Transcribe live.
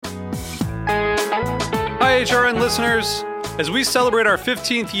HRN listeners. As we celebrate our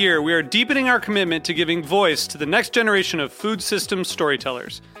 15th year, we are deepening our commitment to giving voice to the next generation of food systems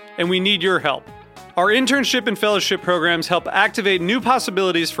storytellers, and we need your help. Our internship and fellowship programs help activate new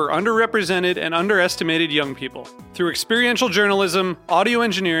possibilities for underrepresented and underestimated young people through experiential journalism, audio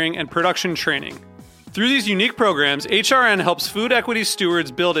engineering, and production training. Through these unique programs, HRN helps food equity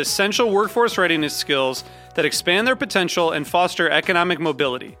stewards build essential workforce readiness skills that expand their potential and foster economic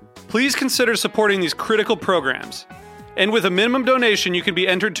mobility. Please consider supporting these critical programs. And with a minimum donation, you can be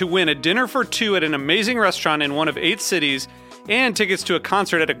entered to win a dinner for two at an amazing restaurant in one of 8 cities and tickets to a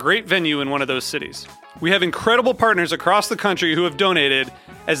concert at a great venue in one of those cities. We have incredible partners across the country who have donated,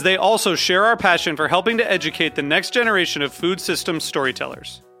 as they also share our passion for helping to educate the next generation of food systems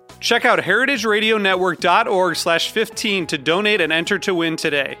storytellers. Check out heritageradionetwork.org/15 to donate and enter to win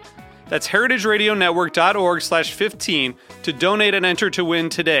today. That's heritageradionetwork.org/15 to donate and enter to win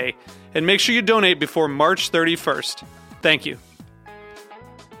today. And make sure you donate before March 31st. Thank you.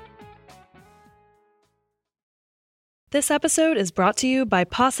 This episode is brought to you by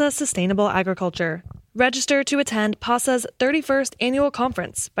PASA Sustainable Agriculture. Register to attend PASA's 31st Annual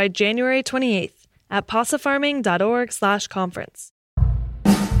Conference by January 28th at pasafarming.org/conference.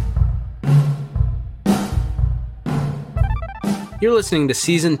 You're listening to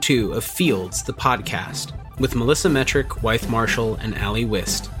Season 2 of Fields, the podcast, with Melissa Metrick, Wythe Marshall, and Allie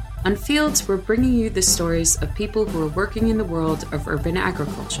Wist. On Fields, we're bringing you the stories of people who are working in the world of urban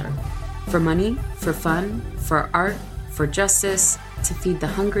agriculture. For money, for fun, for art, for justice, to feed the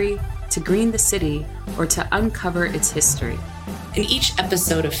hungry, to green the city, or to uncover its history. In each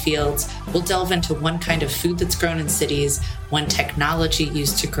episode of Fields, we'll delve into one kind of food that's grown in cities, one technology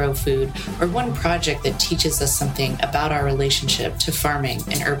used to grow food, or one project that teaches us something about our relationship to farming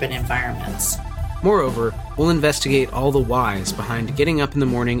in urban environments. Moreover, we'll investigate all the whys behind getting up in the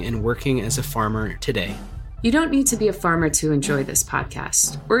morning and working as a farmer today. You don't need to be a farmer to enjoy this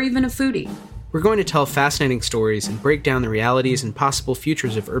podcast, or even a foodie. We're going to tell fascinating stories and break down the realities and possible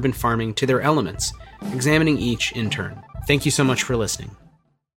futures of urban farming to their elements, examining each in turn. Thank you so much for listening.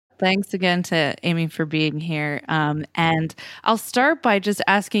 Thanks again to Amy for being here. And I'll start by just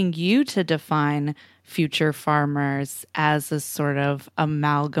asking you to define Futurefarmers as a sort of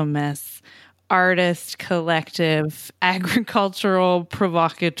amalgamous artist, collective, agricultural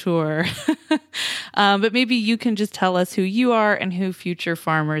provocateur. But maybe you can just tell us who you are and who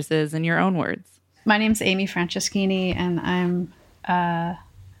Futurefarmers is in your own words. My name's Amy Franceschini, and I'm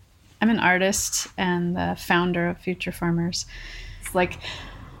an artist and the founder of Futurefarmers. It's like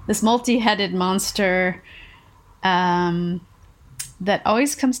this multi-headed monster that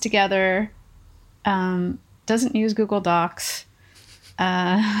always comes together, doesn't use Google Docs.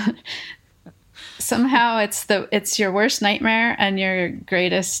 Somehow it's your worst nightmare and your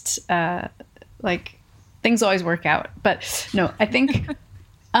greatest, things always work out. But no, I think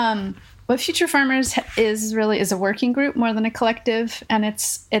what Futurefarmers is a working group more than a collective. And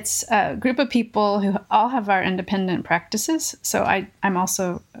it's a group of people who all have our independent practices. So I'm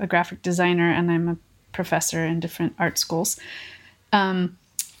also a graphic designer and I'm a professor in different art schools.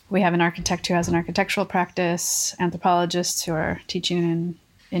 We have an architect who has an architectural practice, anthropologists who are teaching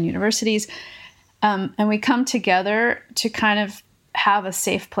in universities. And we come together to kind of have a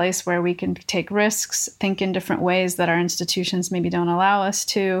safe place where we can take risks, think in different ways that our institutions maybe don't allow us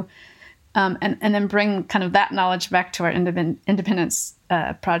to, and then bring kind of that knowledge back to our independence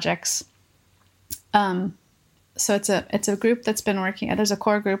projects. So it's a group that's been working. There's a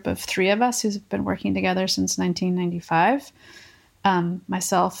core group of 3 of us who's been working together since 1995.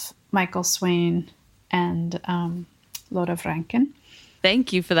 Myself, Michael Swain, and Loda Franken.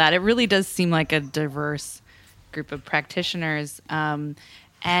 Thank you for that. It really does seem like a diverse group of practitioners. And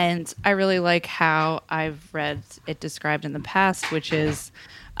I really like how I've read it described in the past, which is,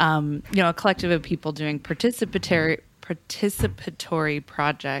 a collective of people doing participatory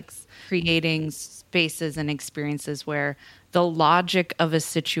projects, creating spaces and experiences where the logic of a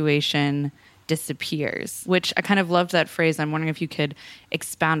situation disappears, which I kind of loved that phrase. I'm wondering if you could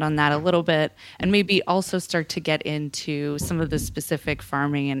expound on that a little bit and maybe also start to get into some of the specific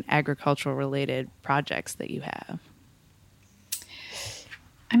farming and agricultural related projects that you have.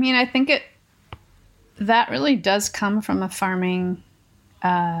 I mean, I think that really does come from a farming,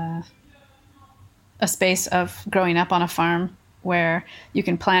 a space of growing up on a farm where you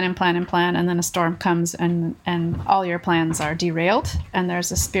can plan and plan and plan, and then a storm comes and all your plans are derailed. And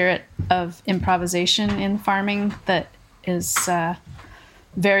there's a spirit of improvisation in farming that is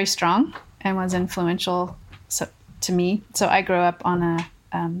very strong and was influential to me. So I grew up on a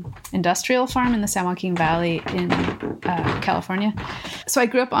industrial farm in the San Joaquin Valley in California. So I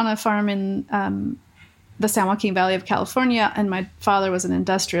grew up on a farm in the San Joaquin Valley of California, and my father was an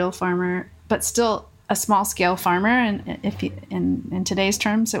industrial farmer, but still a small-scale farmer. And if in today's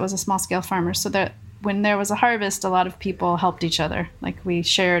terms, it was a small-scale farmer. So that when there was a harvest, a lot of people helped each other. Like we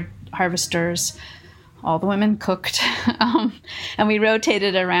shared harvesters, all the women cooked, and we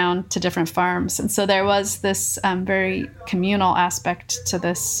rotated around to different farms. And so there was this very communal aspect to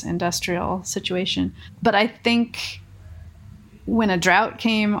this industrial situation. But I think when a drought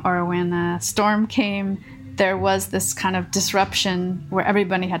came or when a storm came, there was this kind of disruption where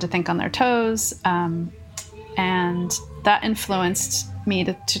everybody had to think on their toes. And that influenced me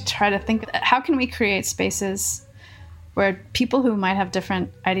to try to think, how can we create spaces where people who might have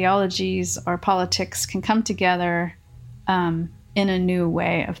different ideologies or politics can come together in a new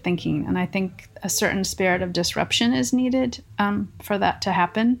way of thinking. And I think a certain spirit of disruption is needed for that to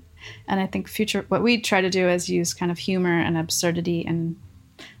happen. And I think what we try to do is use kind of humor and absurdity and,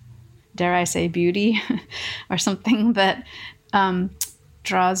 dare I say, beauty or something that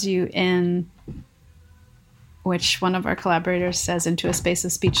draws you in, which one of our collaborators says, into a space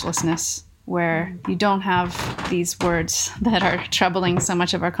of speechlessness, where you don't have these words that are troubling so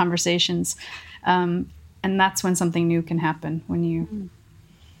much of our conversations. And that's when something new can happen, when you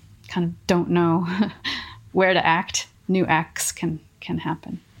kind of don't know where to act. New acts can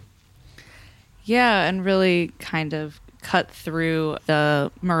happen. Yeah, and really kind of cut through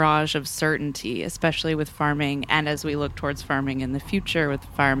the mirage of certainty, especially with farming. And as we look towards farming in the future with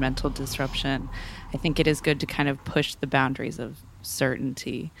environmental disruption, I think it is good to kind of push the boundaries of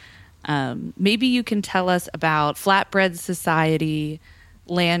certainty. Maybe you can tell us about Flatbread Society,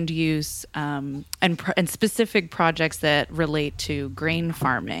 land use, and specific projects that relate to grain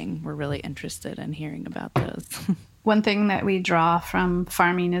farming. We're really interested in hearing about those. One thing that we draw from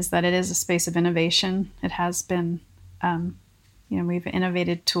farming is that it is a space of innovation. It has been, we've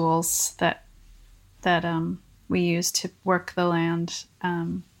innovated tools that we use to work the land,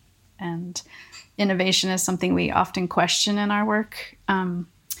 and innovation is something we often question in our work.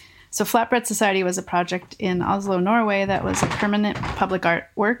 So Flatbread Society was a project in Oslo, Norway, that was a permanent public art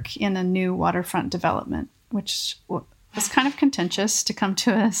work in a new waterfront development, which was kind of contentious to come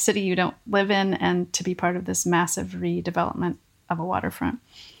to a city you don't live in and to be part of this massive redevelopment of a waterfront.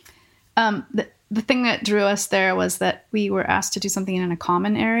 The thing that drew us there was that we were asked to do something in a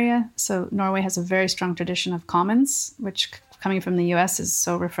common area. So Norway has a very strong tradition of commons, which coming from the US is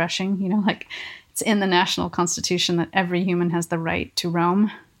so refreshing. It's in the national constitution that every human has the right to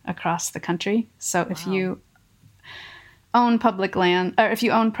roam across the country. So if you own public land, or if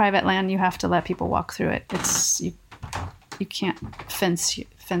you own private land, you have to let people walk through it. You can't fence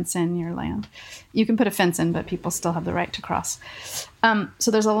in your land. You can put a fence in, but people still have the right to cross.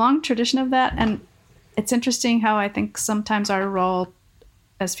 So there's a long tradition of that. And it's interesting how I think sometimes our role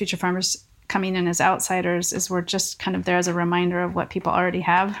as future farmers coming in as outsiders is we're just kind of there as a reminder of what people already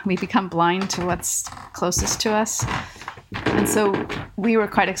have. We become blind to what's closest to us. And so we were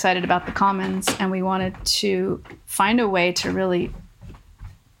quite excited about the commons, and we wanted to find a way to really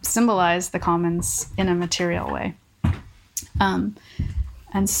symbolize the commons in a material way.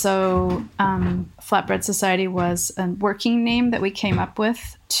 And so Flatbread Society was a working name that we came up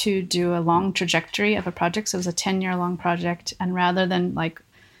with to do a long trajectory of a project. So it was a 10-year long project. And rather than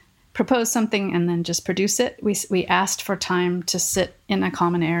propose something and then just produce it, we asked for time to sit in a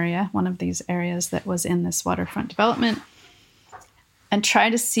common area, one of these areas that was in this waterfront development, and try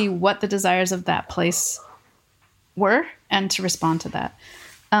to see what the desires of that place were and to respond to that.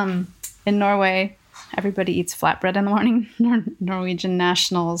 In Norway, everybody eats flatbread in the morning. Norwegian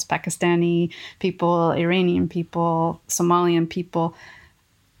nationals, Pakistani people, Iranian people, Somalian people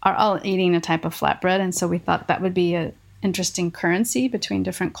are all eating a type of flatbread. And so we thought that would be an interesting currency between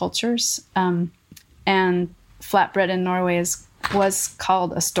different cultures. And flatbread in Norway was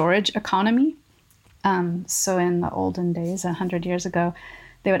called a storage economy. So in the olden days, 100 years ago,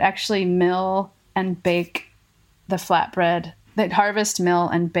 they would actually mill and bake the flatbread. They'd harvest, mill,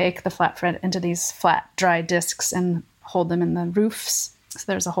 and bake the flatbread into these flat, dry discs and hold them in the roofs. So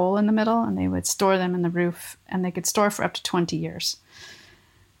there's a hole in the middle, and they would store them in the roof, and they could store for up to 20 years.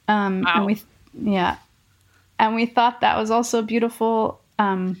 Wow. And we thought that was also beautiful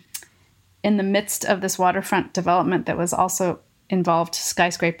in the midst of this waterfront development that was also involved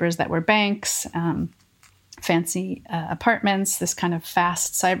skyscrapers that were banks, fancy apartments, this kind of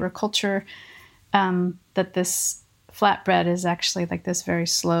fast cyber culture, that this flatbread is actually like this very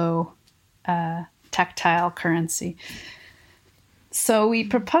slow, tactile currency. So we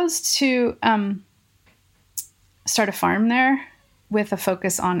proposed to start a farm there with a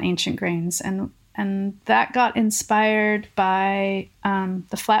focus on ancient grains. And And that got inspired by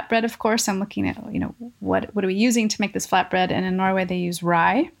the flatbread, of course. I'm looking at, what are we using to make this flatbread? And in Norway, they use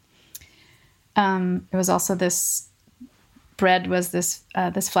rye. It was also this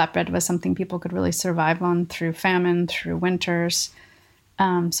flatbread was something people could really survive on through famine, through winters.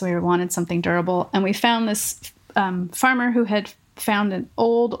 So we wanted something durable. And we found this farmer who had found an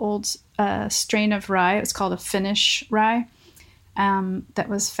old strain of rye. It was called a Finnish rye. That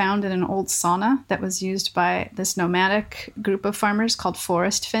was found in an old sauna that was used by this nomadic group of farmers called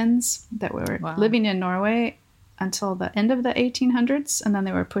Forest Finns that were living in Norway until the end of the 1800s, and then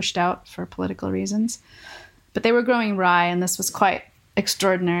they were pushed out for political reasons. But they were growing rye, and this was quite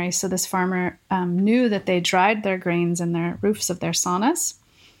extraordinary. So this farmer knew that they dried their grains in their roofs of their saunas.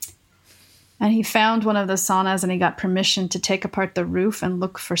 And he found one of the saunas, and he got permission to take apart the roof and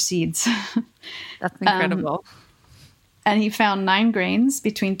look for seeds. That's incredible. And he found 9 grains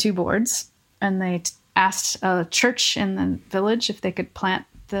between 2 boards, and they asked a church in the village if they could plant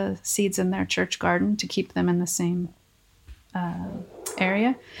the seeds in their church garden to keep them in the same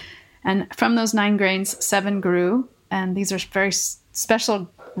area. And from those 9 grains, 7 grew, and these are very special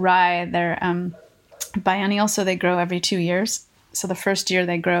rye. They're biennial, so they grow every 2 years. So the first year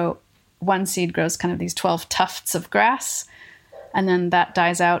they grow, one seed grows kind of these 12 tufts of grass, and then that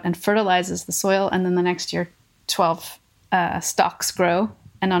dies out and fertilizes the soil, and then the next year 12 stalks grow,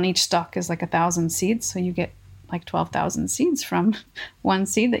 and on each stalk is like 1,000 seeds. So you get like 12,000 seeds from one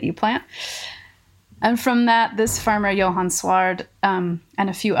seed that you plant. And from that, this farmer, Johan Sward, and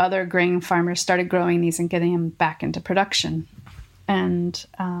a few other grain farmers started growing these and getting them back into production. And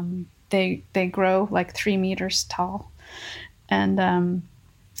they grow like 3 meters tall. And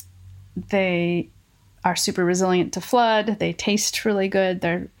they are super resilient to flood. They taste really good.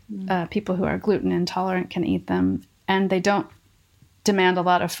 They're people who are gluten intolerant can eat them. And they don't demand a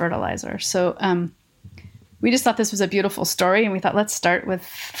lot of fertilizer. So we just thought this was a beautiful story, and we thought, let's start with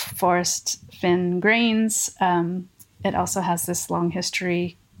Forest Finn grains. It also has this long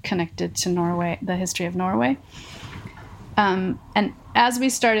history connected to Norway, the history of Norway. And as we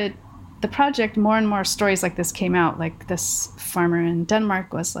started the project, more and more stories like this came out. Like this farmer in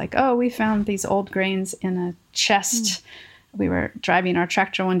Denmark was like, oh, we found these old grains in a chest. We were driving our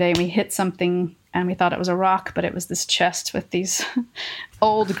tractor one day and we hit something and we thought it was a rock, but it was this chest with these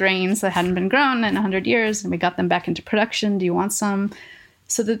old grains that hadn't been grown in 100 years, and we got them back into production. Do you want some?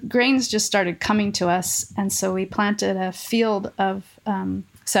 So the grains just started coming to us, and so we planted a field of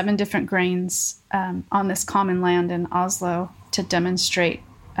 7 different grains on this common land in Oslo to demonstrate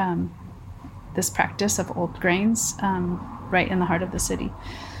this practice of old grains right in the heart of the city.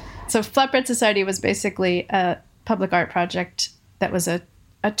 So Flatbread Society was basically a public art project that was a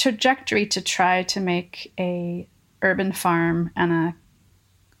trajectory to try to make a urban farm and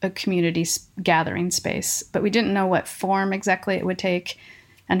a community gathering space. But we didn't know what form exactly it would take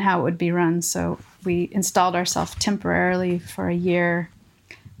and how it would be run. So we installed ourselves temporarily for a year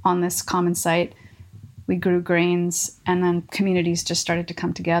on this common site. We grew grains, and then communities just started to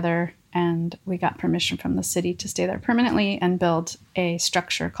come together, and we got permission from the city to stay there permanently and build a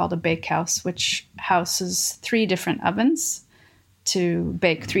structure called a bakehouse, which houses 3 different ovens to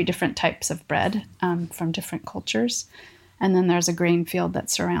bake 3 different types of bread from different cultures. And then there's a grain field that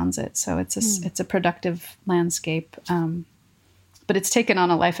surrounds it. So it's a productive landscape. But it's taken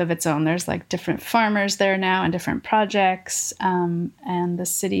on a life of its own. There's like different farmers there now and different projects. And the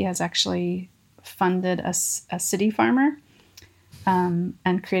city has actually funded a city farmer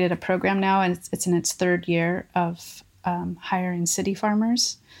and created a program now. And it's in its 3rd year of hiring city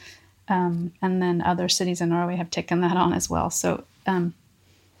farmers. And then other cities in Norway have taken that on as well. So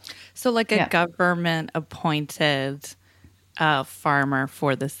like a government appointed farmer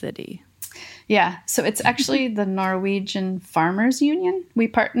for the city. Yeah. So it's actually the Norwegian Farmers Union we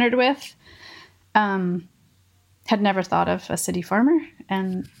partnered with. Had never thought of a city farmer,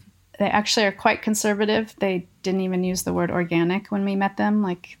 and they actually are quite conservative. They didn't even use the word organic when we met them.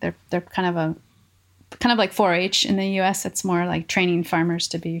 Like they're kind of like 4-H in the U.S. It's more like training farmers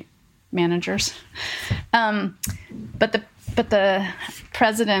to be managers. But the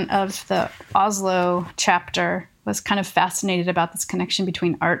president of the Oslo chapter was kind of fascinated about this connection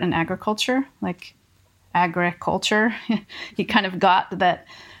between art and agriculture, like agriculture. He kind of got that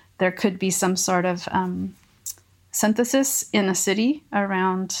there could be some sort of synthesis in a city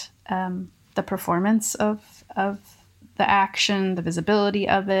around the performance of the action, the visibility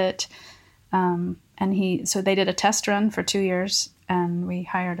of it. So they did a test run for 2 years, and we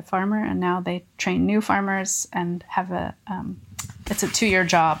hired a farmer, and now they train new farmers and have it's a 2-year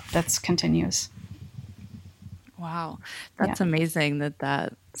job that's continuous. Wow. That's amazing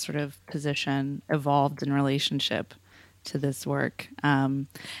that sort of position evolved in relationship to this work. And,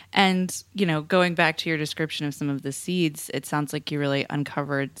 going back to your description of some of the seeds, it sounds like you really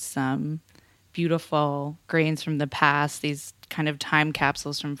uncovered some beautiful grains from the past, these kind of time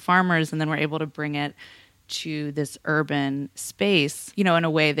capsules from farmers, and then we're able to bring it to this urban space, in a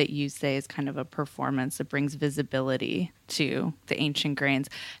way that you say is kind of a performance that brings visibility to the ancient grains.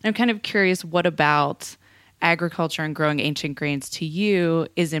 And I'm kind of curious, what about agriculture and growing ancient grains to you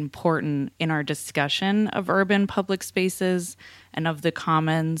is important in our discussion of urban public spaces and of the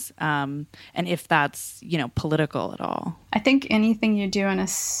commons, and if that's, political at all? I think anything you do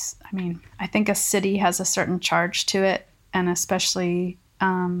I think a city has a certain charge to it, and especially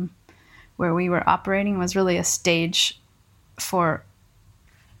where we were operating was really a stage for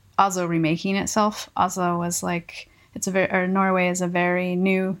Oslo remaking itself. Oslo was Norway is a very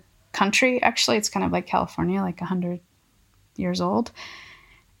new country. Actually, it's kind of like California, like 100 years old.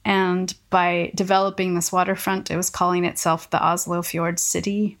 And by developing this waterfront, it was calling itself the Oslo Fjord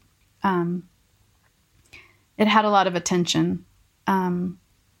City. It had a lot of attention. And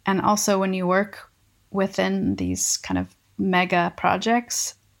also when you work within these kind of mega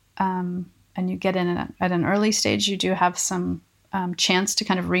projects, and you get in at an early stage, you do have some chance to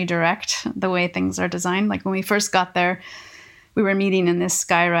kind of redirect the way things are designed. Like when we first got there, we were meeting in this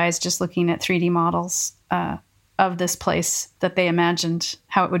skyrise, just looking at 3D models of this place that they imagined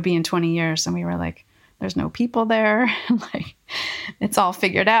how it would be in 20 years. And we were like, there's no people there. Like, it's all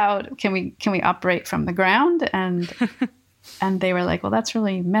figured out. Can we operate from the ground? And and they were like, well, that's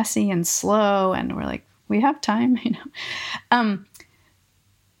really messy and slow. And we're like, we have time,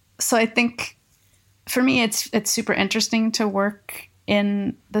 So I think for me, it's super interesting to work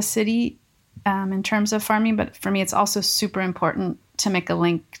in the city in terms of farming. But for me, it's also super important to make a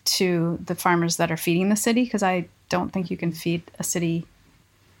link to the farmers that are feeding the city, because I don't think you can feed a city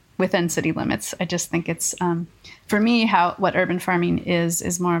within city limits. I just think it's, for me, what urban farming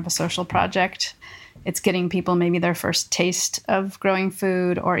is more of a social project. It's getting people maybe their first taste of growing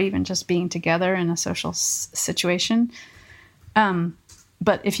food, or even just being together in a social situation.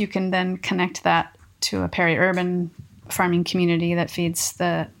 But if you can then connect that to a peri-urban farming community that feeds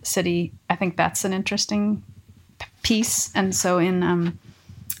the city, I think that's an interesting piece. And so in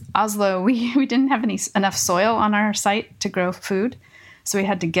Oslo, we didn't have enough soil on our site to grow food. So we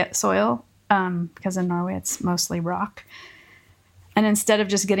had to get soil because in Norway it's mostly rock. And instead of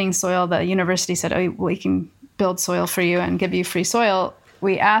just getting soil, the university said, oh, we can build soil for you and give you free soil.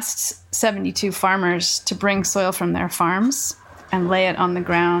 We asked 72 farmers to bring soil from their farms and lay it on the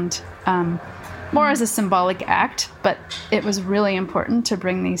ground, more as a symbolic act. But it was really important to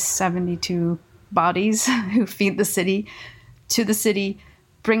bring these 72 bodies who feed the city to the city,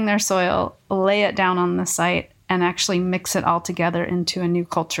 bring their soil, lay it down on the site, and actually mix it all together into a new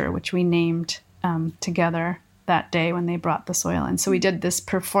culture, which we named together that day when they brought the soil in. So we did this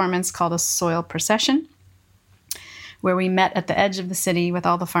performance called a soil procession, where we met at the edge of the city with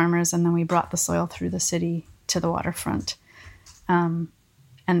all the farmers, and then we brought the soil through the city to the waterfront.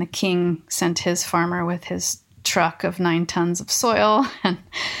 And the king sent his farmer with his truck of 9 tons of soil, and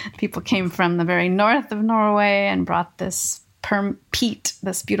people came from the very north of Norway and brought this peat,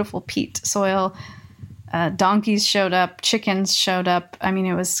 this beautiful peat soil. Donkeys showed up, chickens showed up. I mean,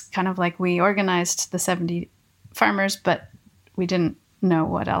 it was kind of like we organized the 70 farmers, but we didn't know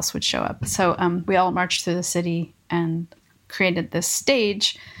what else would show up. So we all marched through the city and created this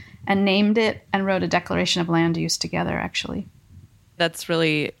stage and named it and wrote a declaration of land use together, actually. That's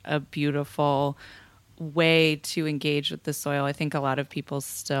really a beautiful way to engage with the soil. I think a lot of people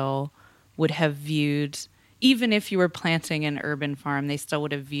still would have viewed, even if you were planting an urban farm, they still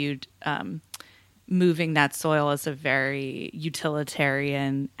would have viewed moving that soil as a very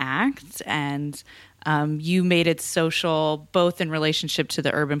utilitarian act. And you made it social, both in relationship to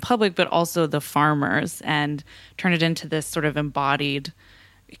the urban public, but also the farmers, and turned it into this sort of embodied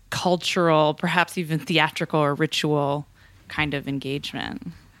cultural, perhaps even theatrical or ritual kind of engagement.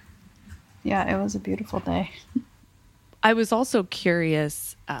 Yeah, it was a beautiful day. I was also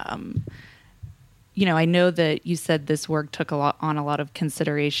curious, I know that you said this work took a lot of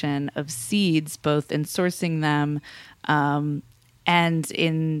consideration of seeds, both in sourcing them and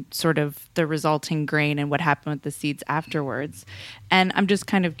in sort of the resulting grain and what happened with the seeds afterwards. And I'm just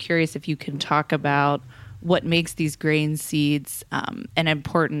kind of curious if you can talk about what makes these grain seeds an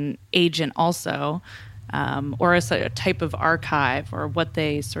important agent also, or as a type of archive, or what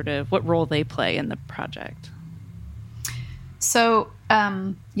role they play in the project. So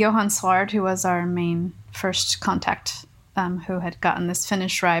Johan Sward, who was our main first contact, who had gotten this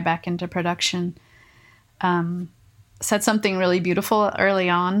finished rye back into production, said something really beautiful early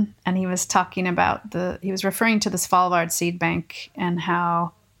on, and he was talking about he was referring to the Svalbard seed bank and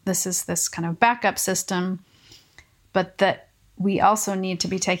how this is this kind of backup system, but that we also need to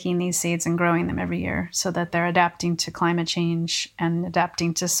be taking these seeds and growing them every year so that they're adapting to climate change and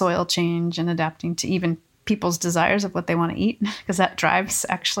adapting to soil change and adapting to even people's desires of what they want to eat, because that drives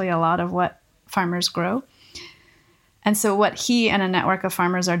actually a lot of what farmers grow. And so what he and a network of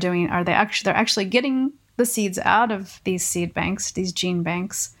farmers are doing are they're actually getting the seeds out of these seed banks, these gene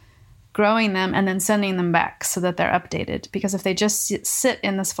banks, growing them and then sending them back so that they're updated. Because if they just sit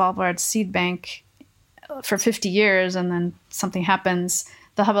in the Svalbard seed bank for 50 years and then something happens,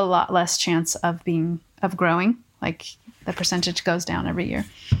 they'll have a lot less chance of growing. Like the percentage goes down every year.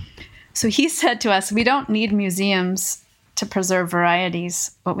 So he said to us, we don't need museums to preserve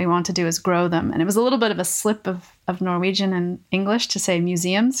varieties. What we want to do is grow them. And it was a little bit of a slip of Norwegian and English to say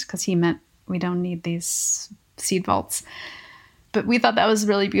museums, because he meant we don't need these seed vaults. But we thought that was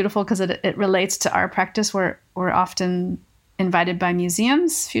really beautiful because it relates to our practice. We're often invited by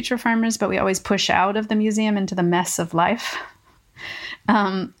museums, Future Farmers, but we always push out of the museum into the mess of life.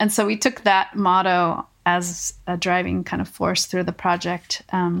 And so we took that motto as a driving kind of force through the project.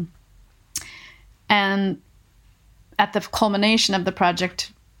 And at the culmination of the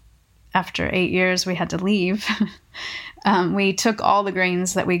project, after 8 years, we had to leave. We took all the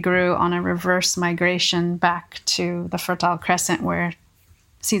grains that we grew on a reverse migration back to the Fertile Crescent where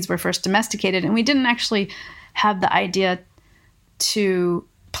seeds were first domesticated. And we didn't actually have the idea to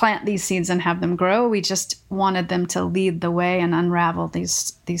plant these seeds and have them grow. We just wanted them to lead the way and unravel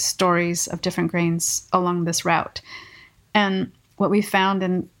these stories of different grains along this route. And what we found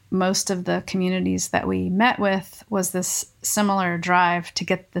in most of the communities that we met with was this similar drive to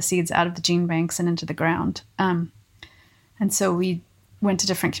get the seeds out of the gene banks and into the ground. And so we went to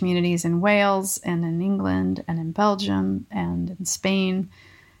different communities in Wales and in England and in Belgium and in Spain.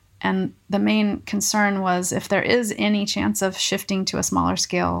 And the main concern was if there is any chance of shifting to a smaller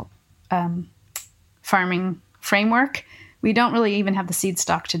scale farming framework, we don't really even have the seed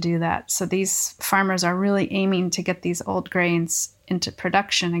stock to do that. So these farmers are really aiming to get these old grains into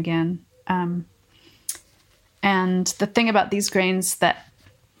production again. And the thing about these grains that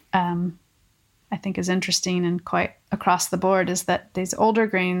I think is interesting and quite across the board is that these older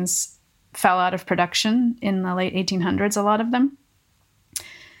grains fell out of production in the late 1800s, a lot of them.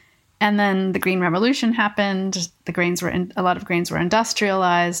 And then the Green Revolution happened. A lot of grains were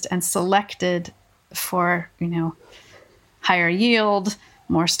industrialized and selected for, higher yield,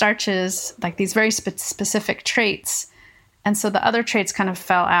 more starches, like these very specific traits. And so the other traits kind of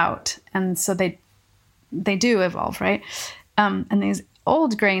fell out. And so they do evolve, right? And these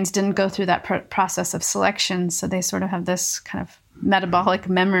old grains didn't go through that process of selection. So they sort of have this kind of metabolic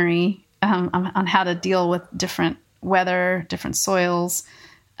memory on how to deal with different weather, different soils.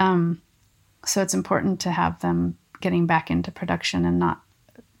 So it's important to have them getting back into production and not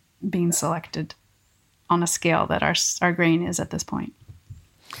being selected on a scale that our grain is at this point.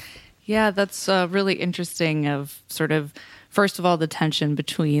 Yeah, that's really interesting of sort of, first of all, the tension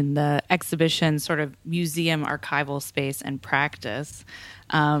between the exhibition sort of museum archival space and practice.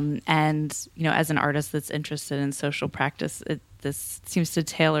 And, as an artist that's interested in social practice, this seems to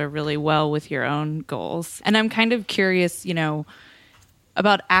tailor really well with your own goals. And I'm kind of curious,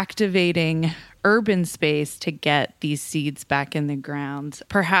 about activating urban space to get these seeds back in the ground.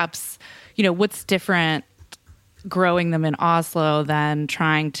 Perhaps, what's different growing them in Oslo than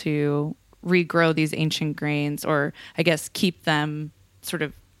trying to regrow these ancient grains, or I guess keep them sort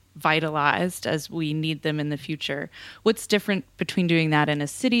of vitalized as we need them in the future? What's different between doing that in a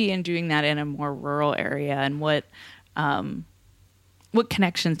city and doing that in a more rural area? And what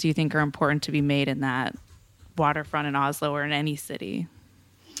connections do you think are important to be made in that waterfront in Oslo or in any city?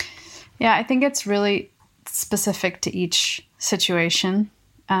 Yeah, I think it's really specific to each situation,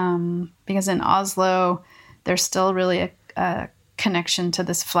 because in Oslo, there's still really a connection to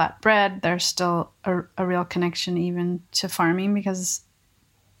this flat bread. There's still a real connection even to farming, because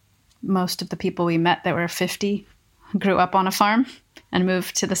most of the people we met that were 50 grew up on a farm and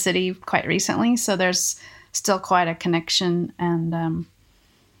moved to the city quite recently. So there's still quite a connection and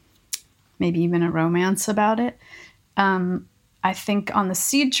maybe even a romance about it. I think on the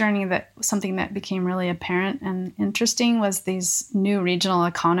seed journey, that something that became really apparent and interesting was these new regional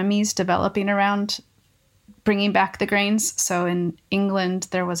economies developing around bringing back the grains. So in England,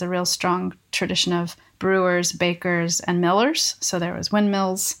 there was a real strong tradition of brewers, bakers, and millers. So there was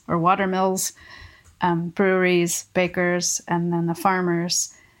windmills or water mills, breweries, bakers, and then the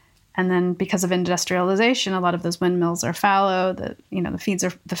farmers. And then because of industrialization, a lot of those windmills are fallow. The fields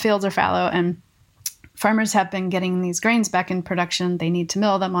are fallow, and farmers have been getting these grains back in production. They need to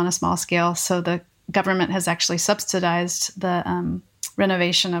mill them on a small scale. So the government has actually subsidized the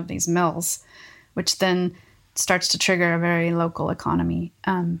renovation of these mills, which then starts to trigger a very local economy.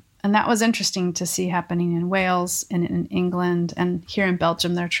 And that was interesting to see happening in Wales and in England, and here in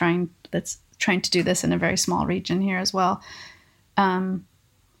Belgium, they're trying to do this in a very small region here as well. And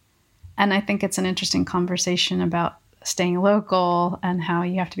I think it's an interesting conversation about staying local and how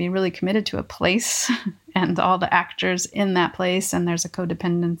you have to be really committed to a place and all the actors in that place, and there's a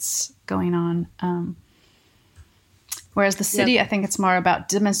codependence going on. Whereas the city, I think it's more about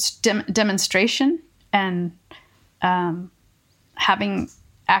demonstration and having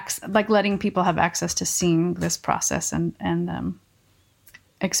letting people have access to seeing this process and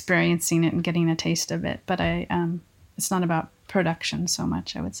experiencing it and getting a taste of it. But it's not about production so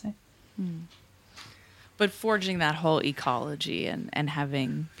much, I would say. But forging that whole ecology and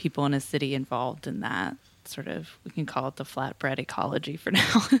having people in a city involved in that sort of, we can call it the flatbread ecology for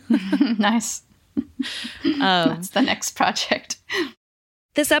now. Nice. That's the next project.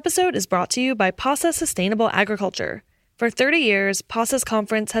 This episode is brought to you by PASA Sustainable Agriculture. For 30 years, PASA's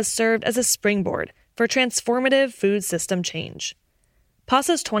conference has served as a springboard for transformative food system change.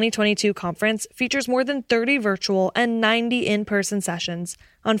 PASA's 2022 conference features more than 30 virtual and 90 in-person sessions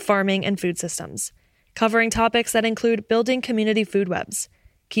on farming and food systems, covering topics that include building community food webs,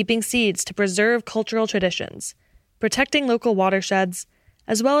 keeping seeds to preserve cultural traditions, protecting local watersheds,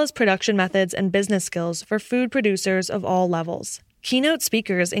 as well as production methods and business skills for food producers of all levels. Keynote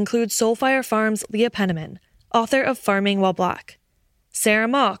speakers include Soulfire Farms' Leah Penniman, author of Farming While Black, Sarah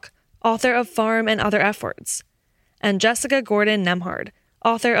Mock, author of Farm and Other F Words, and Jessica Gordon Nemhard,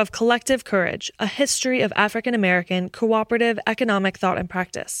 author of Collective Courage, A History of African American Cooperative Economic Thought and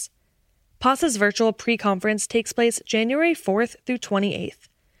Practice. PASA's virtual pre-conference takes place January 4th through 28th.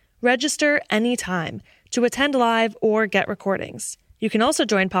 Register anytime to attend live or get recordings. You can also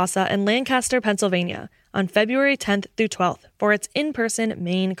join PASA in Lancaster, Pennsylvania on February 10th through 12th for its in-person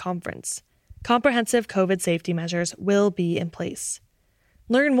main conference. Comprehensive COVID safety measures will be in place.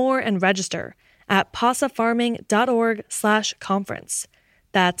 Learn more and register at pasafarming.org/conference.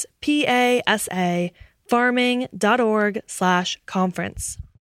 That's PASA farming.org/conference.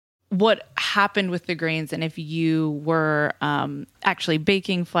 What happened with the grains, and if you were actually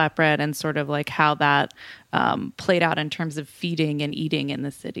baking flatbread, and sort of like how that played out in terms of feeding and eating in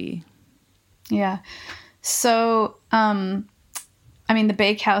the city? Yeah. So, the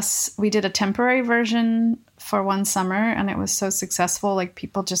bakehouse, we did a temporary version for one summer, and it was so successful. Like,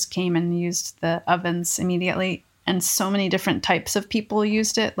 people just came and used the ovens immediately, and so many different types of people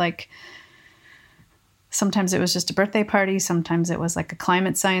used it. Like, sometimes it was just a birthday party. Sometimes it was like a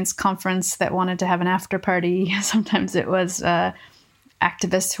climate science conference that wanted to have an after party. Sometimes it was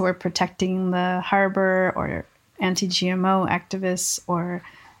activists who were protecting the harbor, or anti-GMO activists, or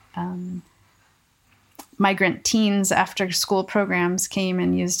migrant teens after school programs came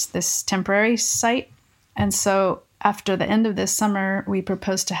and used this temporary site. And so after the end of this summer, we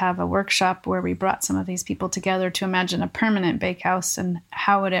proposed to have a workshop where we brought some of these people together to imagine a permanent bakehouse and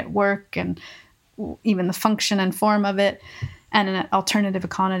how would it work, and even the function and form of it, and an alternative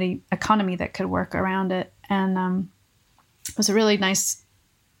economy that could work around it. And it was a really nice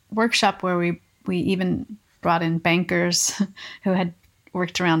workshop where we even brought in bankers who had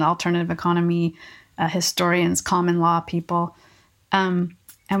worked around alternative economy, historians, common law people. And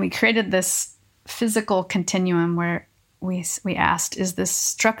we created this physical continuum where we asked, is this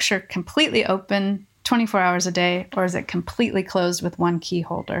structure completely open 24 hours a day, or is it completely closed with one key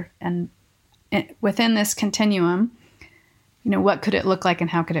holder? And within this continuum, what could it look like and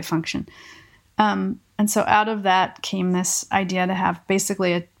how could it function? And so out of that came this idea to have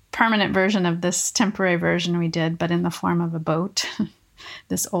basically a permanent version of this temporary version we did, but in the form of a boat,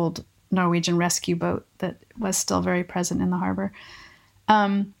 this old Norwegian rescue boat that was still very present in the harbor.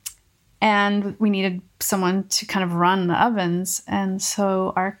 And we needed someone to kind of run the ovens. And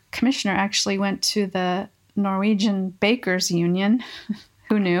so our commissioner actually went to the Norwegian Bakers Union,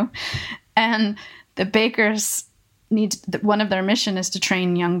 who knew? And the bakers one of their mission is to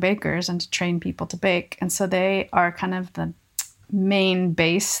train young bakers and to train people to bake. And so they are kind of the main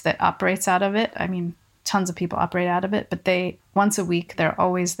base that operates out of it. I mean, tons of people operate out of it, but once a week, they're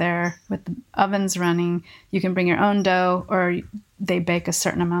always there with the ovens running. You can bring your own dough, or they bake a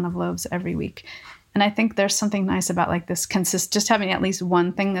certain amount of loaves every week. And I think there's something nice about like this just having at least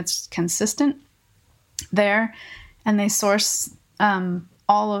one thing that's consistent there. And they source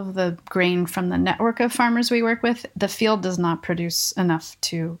all of the grain from the network of farmers we work with. The field does not produce enough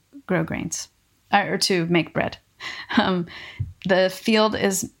to grow grains or to make bread. The field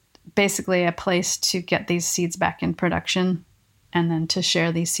is basically a place to get these seeds back in production, and then to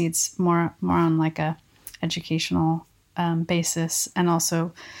share these seeds more on like a educational basis. And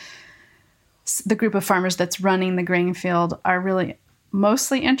also the group of farmers that's running the grain field are really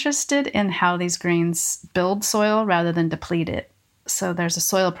mostly interested in how these grains build soil rather than deplete it. So there's a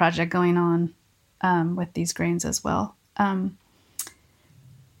soil project going on with these grains as well. And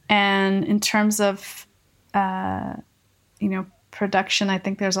in terms of, production, I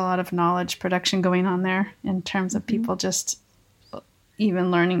think there's a lot of knowledge production going on there in terms of people just even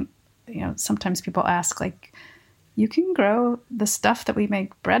learning. Sometimes people ask, like, you can grow the stuff that we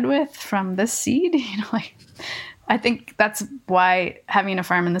make bread with from this seed? I think that's why having a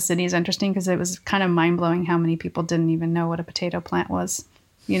farm in the city is interesting, because it was kind of mind-blowing how many people didn't even know what a potato plant was.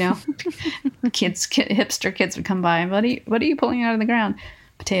 Hipster kids would come by and, what are you pulling out of the ground?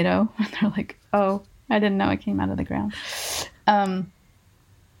 Potato. And they're like, oh, I didn't know it came out of the ground.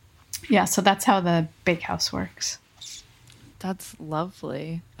 So that's how the bakehouse works. That's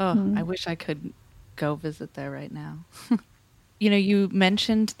lovely. Oh, I wish I could go visit there right now. You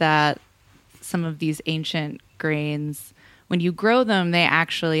mentioned that some of these ancient grains, when you grow them, they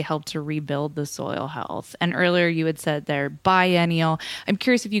actually help to rebuild the soil health. And earlier you had said they're biennial. I'm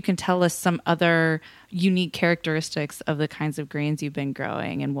curious if you can tell us some other unique characteristics of the kinds of grains you've been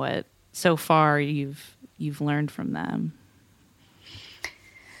growing and what so far you've learned from them.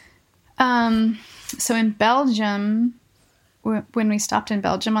 So in Belgium, when we stopped in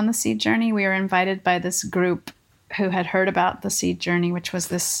Belgium on the seed journey, we were invited by this group who had heard about the seed journey, which was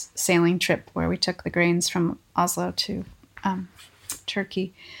this sailing trip where we took the grains from Oslo to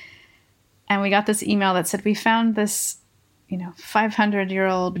Turkey. And we got this email that said, we found this,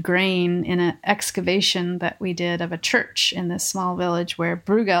 500-year-old grain in an excavation that we did of a church in this small village where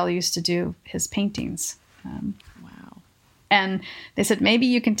Bruegel used to do his paintings. Wow. And they said, maybe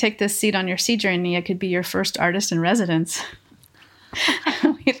you can take this seed on your seed journey. It could be your first artist in residence.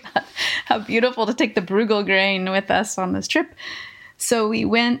 We thought, how beautiful to take the Bruegel grain with us on this trip. So we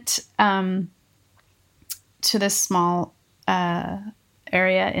went to this small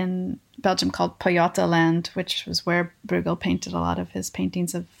area in Belgium called Pajottenland, which was where Bruegel painted a lot of his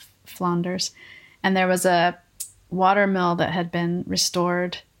paintings of Flanders. And there was a water mill that had been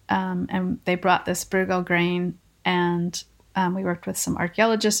restored, and they brought this Bruegel grain, and we worked with some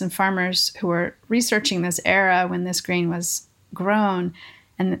archaeologists and farmers who were researching this era when this grain was grown.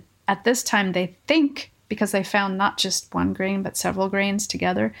 And at this time, they think, because they found not just one grain, but several grains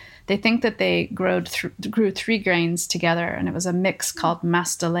together, they think that they grew 3 grains together, and it was a mix called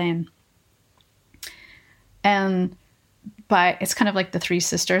Mastelaine. And it's kind of like the Three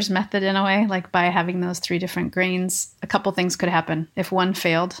Sisters method in a way, like by having those 3 different grains, a couple things could happen. If one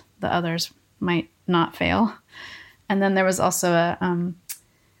failed, the others might not fail. And then there was also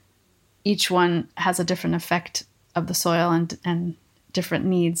each one has a different effect of the soil and different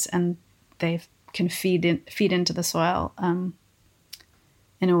needs, and they can feed into the soil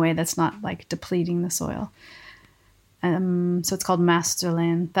in a way that's not like depleting the soil. So it's called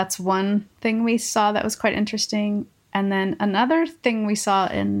Mastelaine. That's one thing we saw that was quite interesting. And then another thing we saw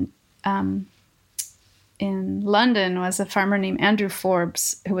in London was a farmer named Andrew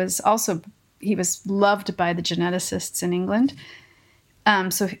Forbes, who was he was loved by the geneticists in England.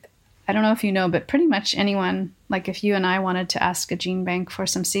 So I don't know if you know, but pretty much anyone, like if you and I wanted to ask a gene bank for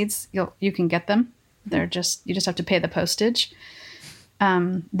some seeds, you can get them. You just have to pay the postage.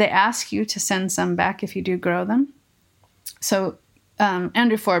 They ask you to send some back if you do grow them. So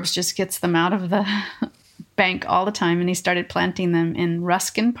Andrew Forbes just gets them out of the bank all the time, and he started planting them in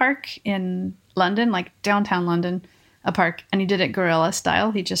Ruskin Park in London, like downtown London, a park, and he did it guerrilla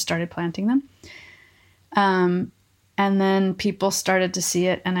style. He just started planting them. And then people started to see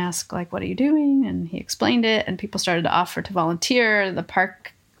it and ask, like, what are you doing? And he explained it, and people started to offer to volunteer. The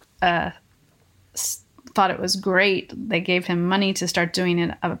park thought it was great. They gave him money to start doing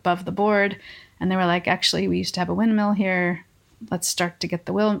it above the board. And they were like, actually, we used to have a windmill here. Let's start to get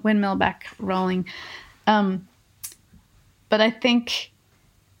the windmill back rolling. But I think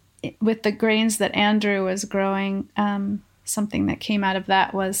with the grains that Andrew was growing, something that came out of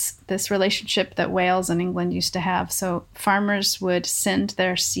that was this relationship that Wales and England used to have. So farmers would send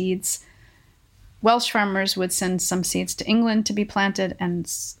their seeds. Welsh farmers would send some seeds to England to be planted,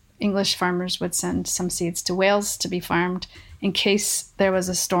 and English farmers would send some seeds to Wales to be farmed. In case there was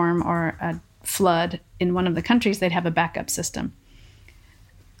a storm or a flood in one of the countries, they'd have a backup system.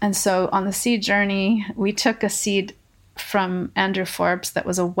 And so on the seed journey, we took a seed from Andrew Forbes that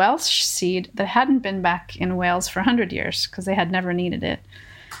was a Welsh seed that hadn't been back in Wales for 100 years because they had never needed it.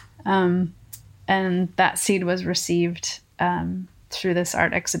 And that seed was received through this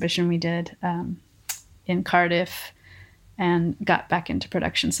art exhibition we did in Cardiff and got back into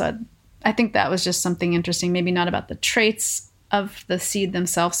production. So I think that was just something interesting, maybe not about the traits of the seed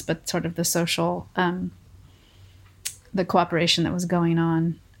themselves, but sort of the social, the cooperation that was going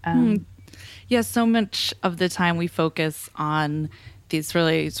on. Yeah, so much of the time we focus on these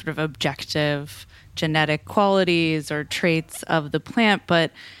really sort of objective genetic qualities or traits of the plant,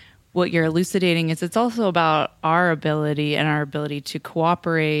 but what you're elucidating is it's also about our ability to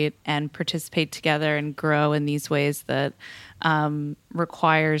cooperate and participate together and grow in these ways that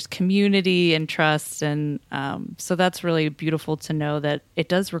requires community and trust. And so that's really beautiful to know that it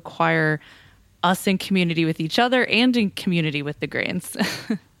does require us in community with each other and in community with the grains.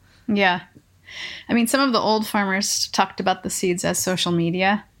 Yeah. I mean, some of the old farmers talked about the seeds as social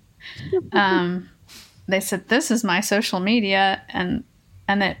media. They said, this is my social media. And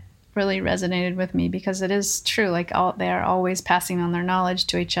it really resonated with me because it is true. Like they are always passing on their knowledge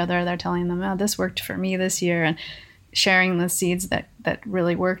to each other. They're telling them, oh, this worked for me this year, and sharing the seeds that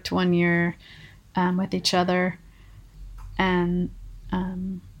really worked one year with each other. And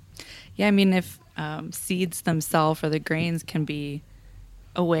yeah, I mean, if seeds themselves or the grains can be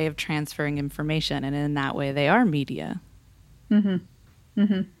a way of transferring information, and in that way they are media. Mm-hmm.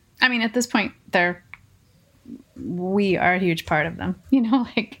 Mm-hmm. I mean, at this point, we are a huge part of them,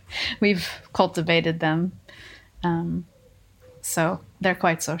 like we've cultivated them. So they're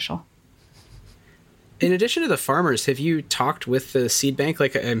quite social. In addition to the farmers, have you talked with the seed bank?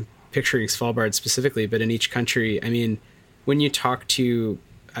 Like, I'm picturing Svalbard specifically, but in each country, I mean, when you talk to,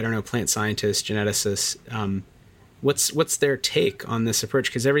 I don't know, plant scientists, geneticists, what's their take on this approach?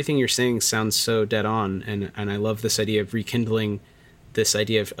 Because everything you're saying sounds so dead on, and I love this idea of rekindling this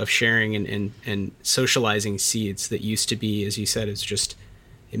idea of sharing and socializing seeds that used to be, as you said,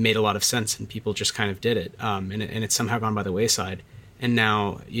 it made a lot of sense and people just kind of did it. And it's somehow gone by the wayside. And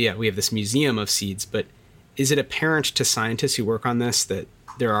now, yeah, we have this museum of seeds, but is it apparent to scientists who work on this that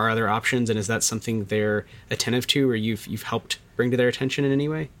there are other options? And is that something they're attentive to, or you've helped bring to their attention in any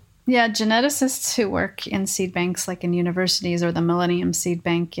way? Yeah, geneticists who work in seed banks, like in universities or the Millennium Seed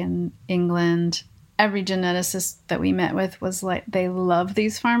Bank in England, every geneticist that we met with was like, they love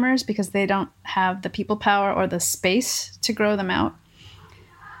these farmers because they don't have the people power or the space to grow them out.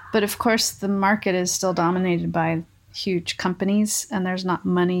 But of course, the market is still dominated by huge companies, and there's not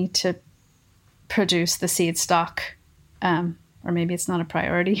money to produce the seed stock, or maybe it's not a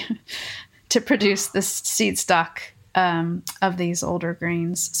priority to produce the seed stock of these older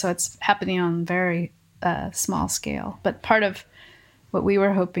grains. So it's happening on very small scale. But part of what we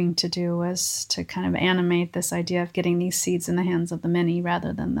were hoping to do was to kind of animate this idea of getting these seeds in the hands of the many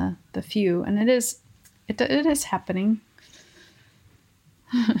rather than the few. And it is happening.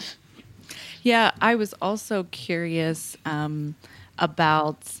 Yeah, I was also curious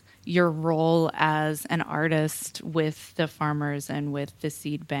about your role as an artist with the farmers and with the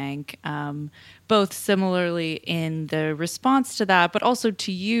seed bank, both similarly in the response to that, but also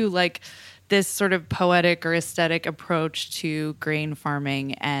to you, like this sort of poetic or aesthetic approach to grain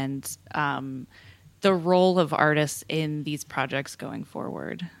farming and the role of artists in these projects going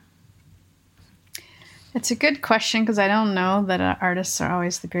forward. It's a good question because I don't know that artists are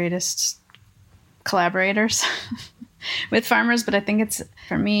always the greatest collaborators with farmers, but I think it's,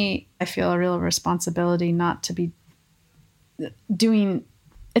 for me, I feel a real responsibility not to be doing,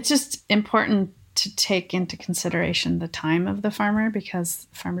 it's just important to take into consideration the time of the farmer because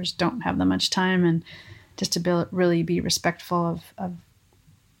farmers don't have that much time, and just to really be respectful of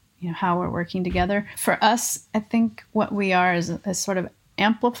how we're working together. For us, I think what we are is sort of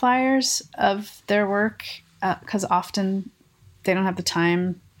amplifiers of their work because often they don't have the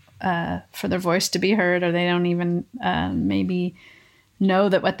time for their voice to be heard, or they don't even maybe know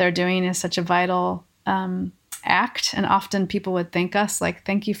that what they're doing is such a vital act. And often people would thank us, like,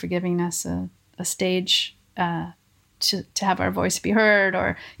 thank you for giving us a stage to have our voice be heard,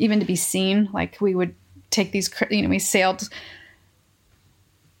 or even to be seen. Like we would take these, we sailed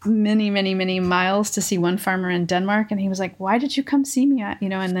many miles to see one farmer in Denmark, and he was like, why did you come see me?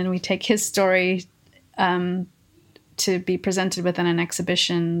 And then we take his story to be presented within an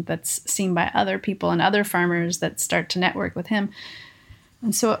exhibition that's seen by other people and other farmers that start to network with him.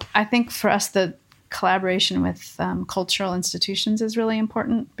 And so I think for us, the collaboration with cultural institutions is really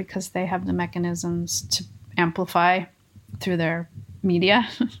important because they have the mechanisms to amplify through their media,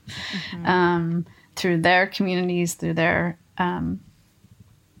 through their communities, through their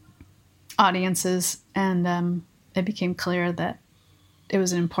audiences. And it became clear that it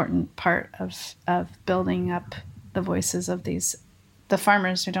was an important part of building up the voices of the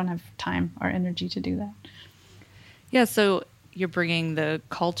farmers who don't have time or energy to do that. Yeah, so you're bringing the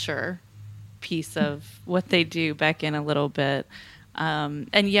culture piece of what they do back in a little bit. And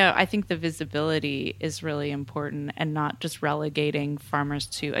yeah, I think the visibility is really important, and not just relegating farmers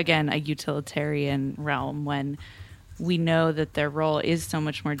to, again, a utilitarian realm when we know that their role is so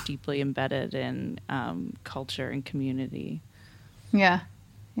much more deeply embedded in culture and community. Yeah.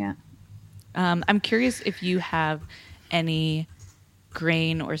 I'm curious if you have any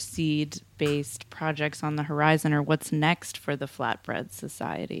grain or seed-based projects on the horizon, or what's next for the Flatbread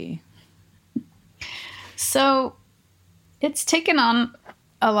Society. So it's taken on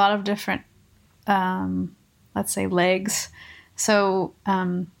a lot of different, let's say, legs. So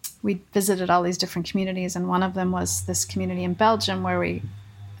we visited all these different communities, and one of them was this community in Belgium where we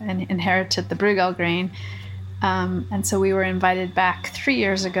inherited the Bruegel grain. And so we were invited back 3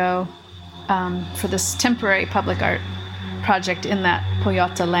 years ago for this temporary public art project in that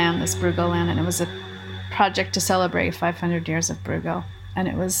Poyota land, this Bruegel land. And it was a project to celebrate 500 years of Bruegel. And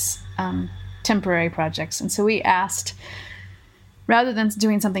it was temporary projects. And so we asked, rather than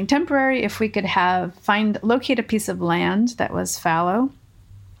doing something temporary, if we could locate a piece of land that was fallow,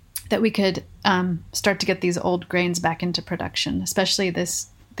 that we could start to get these old grains back into production. Especially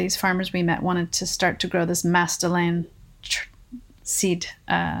these farmers we met wanted to start to grow this Mastelaine seed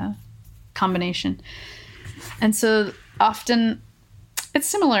combination. And so often, it's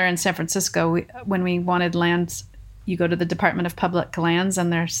similar in San Francisco. When we wanted land, you go to the Department of Public Lands,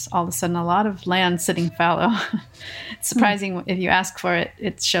 and there's all of a sudden a lot of land sitting fallow. It's surprising if you ask for it,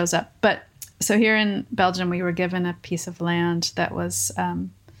 it shows up. But so here in Belgium, we were given a piece of land that was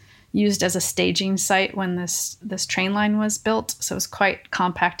used as a staging site when this train line was built. So it was quite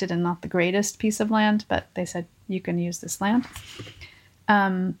compacted and not the greatest piece of land, but they said, you can use this land.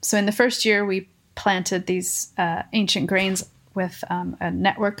 So in the first year, we planted these ancient grains with a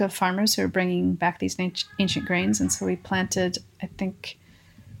network of farmers who are bringing back these ancient grains. And so we planted, I think,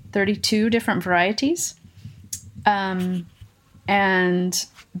 32 different varieties. And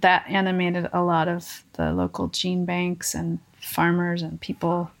that animated a lot of the local gene banks and farmers and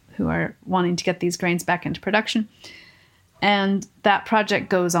people who are wanting to get these grains back into production. And that project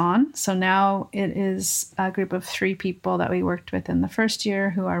goes on. So now it is a group of 3 people that we worked with in the first year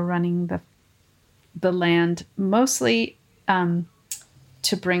who are running the land, mostly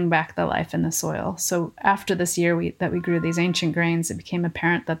to bring back the life in the soil. So after this year that we grew these ancient grains, it became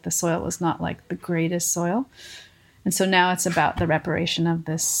apparent that the soil was not like the greatest soil. And so now it's about the reparation of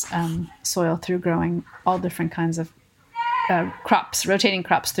this soil through growing all different kinds of crops, rotating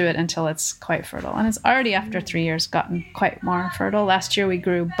crops through it until it's quite fertile. And it's already, after 3 years, gotten quite more fertile. Last year we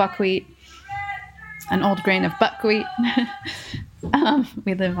grew buckwheat, an old grain of buckwheat.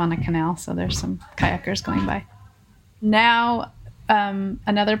 We live on a canal, so there's some kayakers going by. Now,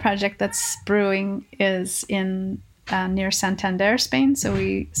 another project that's brewing is in near Santander, Spain. So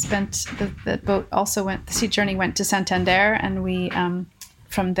we spent, the boat also the sea journey went to Santander, and we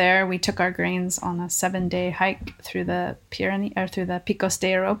from there we took our grains on a 7-day hike through the Picos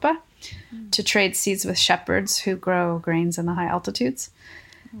de Europa to trade seeds with shepherds who grow grains in the high altitudes.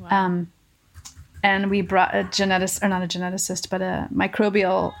 Wow. And we brought a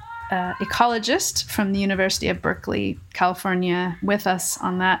microbial ecologist from the University of Berkeley, California, with us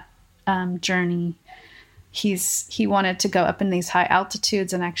on that journey. He wanted to go up in these high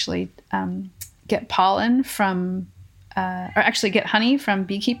altitudes and actually get pollen get honey from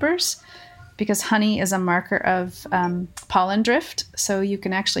beekeepers, because honey is a marker of pollen drift. So you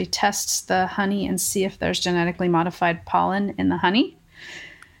can actually test the honey and see if there's genetically modified pollen in the honey.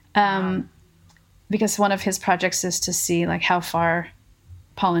 Because one of his projects is to see like how far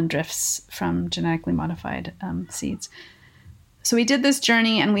pollen drifts from genetically modified seeds. So we did this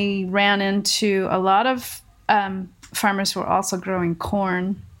journey, and we ran into a lot of farmers who were also growing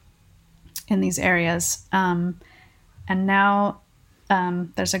corn in these areas. And now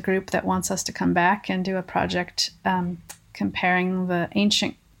there's a group that wants us to come back and do a project comparing the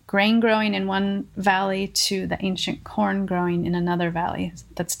ancient grain growing in one valley to the ancient corn growing in another valley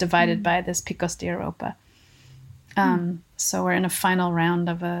that's divided by this Picos de Europa. So we're in a final round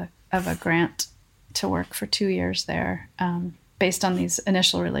of a grant to work for 2 years there, based on these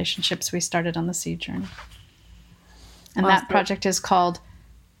initial relationships we started on the seed journey. And that project is called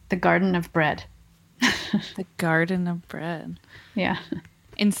The Garden of Bread. The Garden of Bread. Yeah.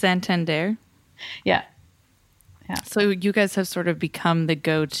 In Santander? Yeah. So you guys have sort of become the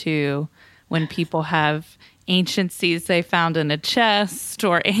go-to when people have ancient seeds they found in a chest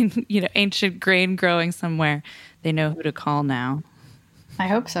or ancient grain growing somewhere. They know who to call now. I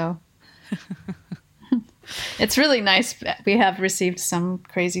hope so. It's really nice. We have received some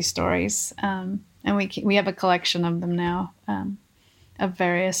crazy stories. And we have a collection of them now, of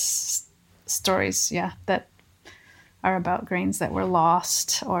various stories, that are about grains that were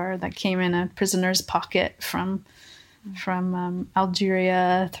lost or that came in a prisoner's pocket from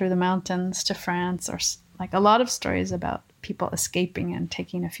Algeria through the mountains to France, or like a lot of stories about people escaping and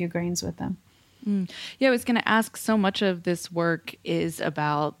taking a few grains with them. Yeah, I was going to ask, so much of this work is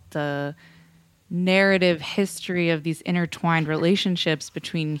about the narrative history of these intertwined relationships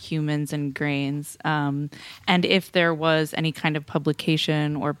between humans and grains, and if there was any kind of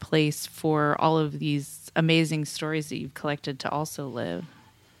publication or place for all of these amazing stories that you've collected to also live.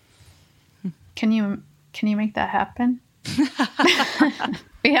 Can you make that happen?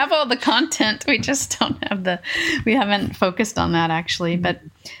 We have all the content. We just don't have we haven't focused on that actually, but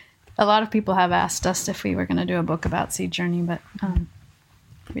a lot of people have asked us if we were going to do a book about Seed Journey, but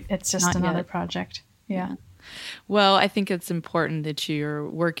it's just another project. Yeah. Well, I think it's important that you're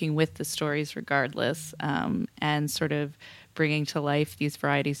working with the stories regardless, and sort of bringing to life these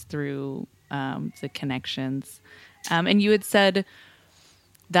varieties through the connections. And you had said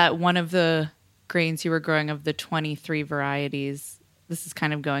that one of the grains you were growing, of the 23 varieties, this is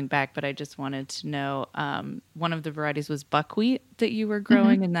kind of going back, but I just wanted to know, one of the varieties was buckwheat that you were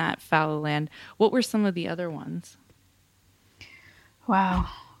growing in that fallow land. What were some of the other ones? Wow.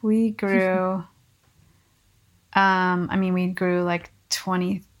 We grew, we grew like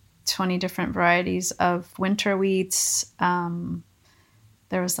 20 different varieties of winter wheats.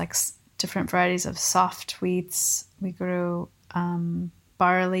 There was like different varieties of soft wheats. We grew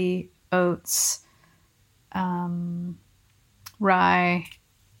barley, oats, rye,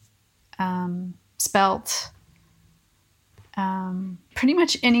 spelt, pretty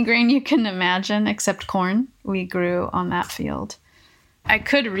much any grain you can imagine except corn we grew on that field. I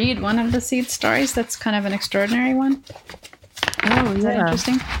could read one of the seed stories. That's kind of an extraordinary one. Oh, Is that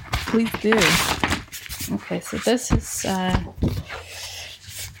interesting? Please do. Okay, so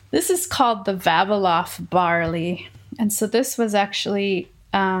this is called the Vavilof barley. And so this was actually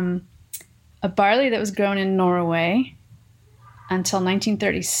a barley that was grown in Norway until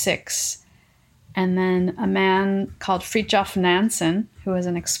 1936. And then a man called Fridtjof Nansen, who was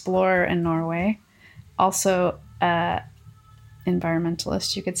an explorer in Norway, also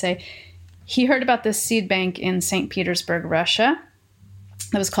environmentalist, you could say, he heard about this seed bank in St. Petersburg, Russia,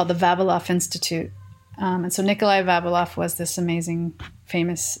 that was called the Vavilof Institute. And so Nikolai Vavilof was this amazing,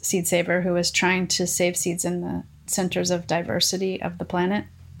 famous seed saver who was trying to save seeds in the centers of diversity of the planet.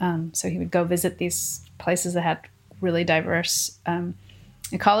 So he would go visit these places that had really diverse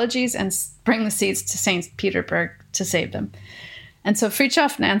ecologies and bring the seeds to St. Petersburg to save them. And so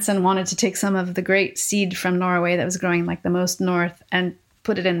Fridtjof Nansen wanted to take some of the great seed from Norway that was growing like the most north and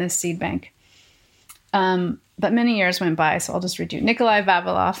put it in this seed bank. But many years went by, so I'll just read you. Nikolai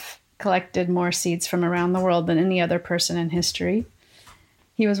Vavilof collected more seeds from around the world than any other person in history.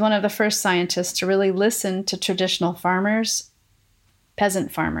 He was one of the first scientists to really listen to traditional farmers,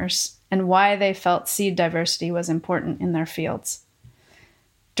 peasant farmers, and why they felt seed diversity was important in their fields.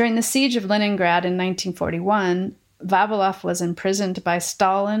 During the siege of Leningrad in 1941, Vavilof was imprisoned by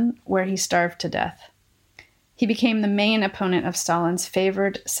Stalin, where he starved to death. He became the main opponent of Stalin's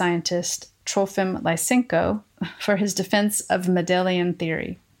favored scientist, Trofim Lysenko, for his defense of Mendelian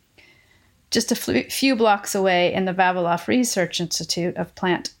theory. Just a few blocks away in the Vavilof Research Institute of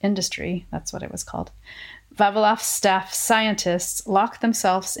Plant Industry, that's what it was called, Vavilof's staff scientists locked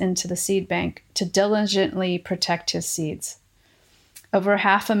themselves into the seed bank to diligently protect his seeds. Over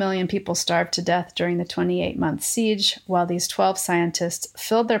 500,000 people starved to death during the 28-month siege, while these 12 scientists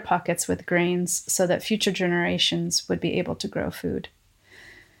filled their pockets with grains so that future generations would be able to grow food.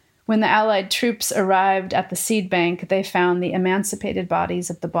 When the Allied troops arrived at the seed bank, they found the emancipated bodies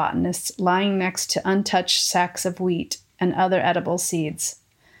of the botanists lying next to untouched sacks of wheat and other edible seeds.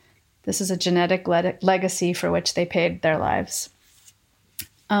 This is a genetic legacy for which they paid their lives.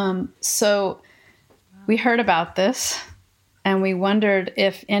 So we heard about this, and we wondered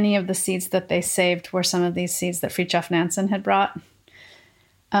if any of the seeds that they saved were some of these seeds that Fridtjof Nansen had brought.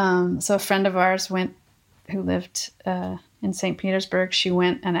 So a friend of ours who lived in St. Petersburg, she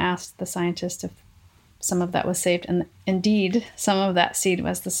went and asked the scientist if some of that was saved. And indeed, some of that seed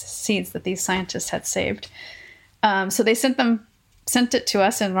was the seeds that these scientists had saved. So they sent it to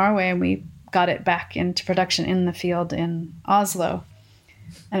us in Norway, and we got it back into production in the field in Oslo.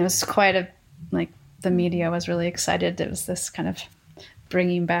 And it was quite the media was really excited. It was this kind of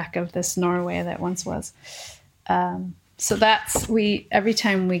bringing back of this Norway that once was. So every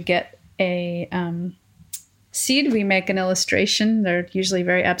time we get a seed, we make an illustration. They're usually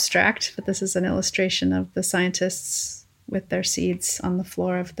very abstract, but this is an illustration of the scientists with their seeds on the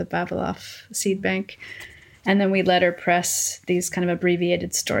floor of the Vavilov seed bank. And then we letterpress these kind of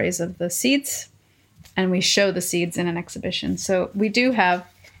abbreviated stories of the seeds, and we show the seeds in an exhibition. So we do have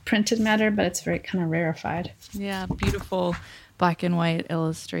printed matter, but it's very kind of rarefied. Yeah, beautiful black and white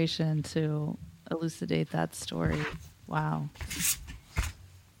illustration to elucidate that story. Wow.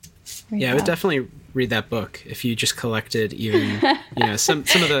 Yeah, I would definitely read that book if you just collected even, some of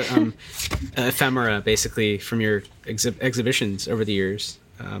the ephemera basically from your exhibitions over the years,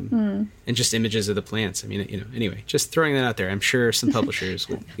 and just images of the plants. I mean, anyway, just throwing that out there. I'm sure some publishers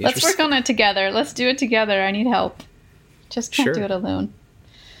would be Let's work on it together. Let's do it together. I need help. Just can't do it alone.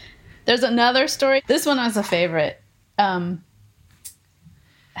 There's another story. This one was a favorite. Have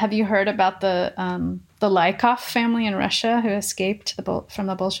you heard about the Lykov family in Russia who escaped from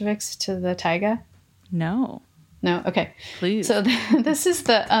the Bolsheviks to the taiga? No. Okay. Please. So this is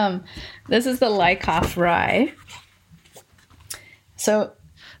the Lykov rye. So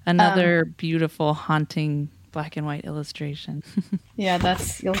another beautiful, haunting black and white illustration. Yeah,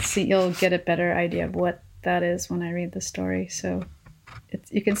 you'll get a better idea of what that is when I read the story. So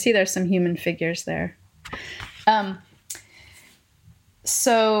you can see there's some human figures there.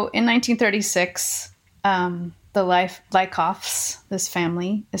 So in 1936, the Lykovs, this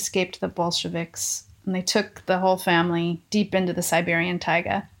family, escaped the Bolsheviks, and they took the whole family deep into the Siberian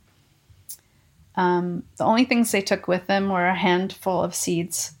taiga. The only things they took with them were a handful of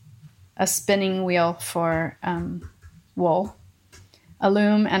seeds, a spinning wheel for wool, a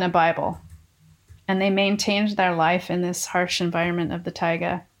loom, and a Bible. And they maintained their life in this harsh environment of the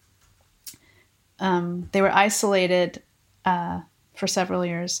taiga. They were isolated for several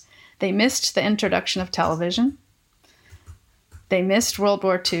years. They missed the introduction of television. They missed World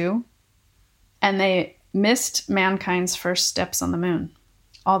War II. And they missed mankind's first steps on the moon.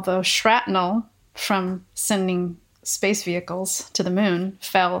 Although shrapnel from sending space vehicles to the moon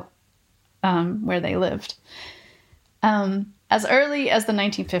fell where they lived. As early as the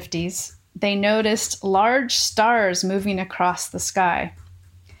 1950s, they noticed large stars moving across the sky.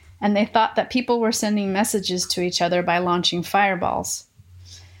 And they thought that people were sending messages to each other by launching fireballs.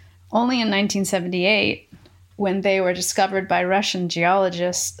 Only in 1978, when they were discovered by Russian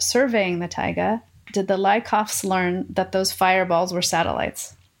geologists surveying the taiga, did the Lykovs learn that those fireballs were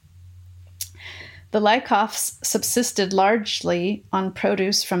satellites. The Lykovs subsisted largely on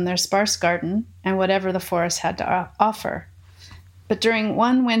produce from their sparse garden and whatever the forest had to offer. But during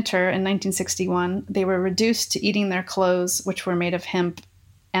one winter in 1961, they were reduced to eating their clothes, which were made of hemp,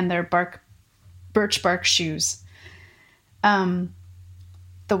 and their birch bark shoes.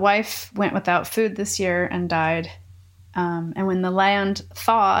 The wife went without food this year and died. And when the land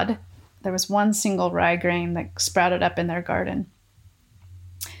thawed, there was one single rye grain that sprouted up in their garden.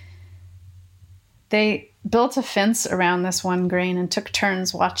 They built a fence around this one grain and took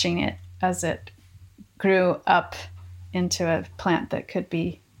turns watching it as it grew up into a plant that could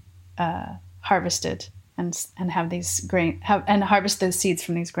be harvested and have these and harvest those seeds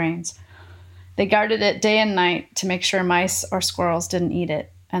from these grains. They guarded it day and night to make sure mice or squirrels didn't eat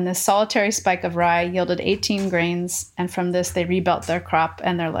it. And this solitary spike of rye yielded 18 grains, and from this they rebuilt their crop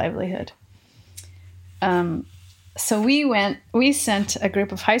and their livelihood. So we sent a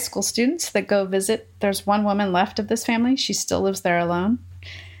group of high school students that go visit. There's one woman left of this family. She still lives there alone.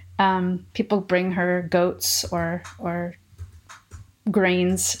 People bring her goats or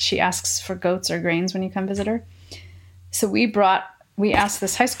grains. She asks for goats or grains when you come visit her. So we asked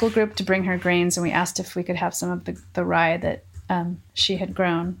this high school group to bring her grains, and we asked if we could have some of the rye that she had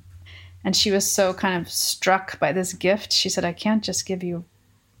grown. And she was so kind of struck by this gift. She said, I can't just give you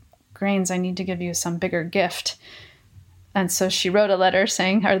grains. I need to give you some bigger gift. And so she wrote a letter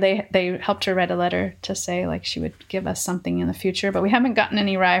saying, or they helped her write a letter to say like she would give us something in the future, but we haven't gotten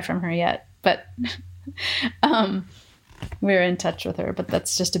any rye from her yet. But we're in touch with her. But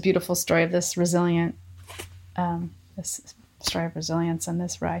that's just a beautiful story of this resilient, this story of resilience and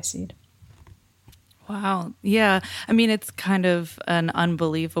this rye seed. Wow. Yeah. I mean, it's kind of an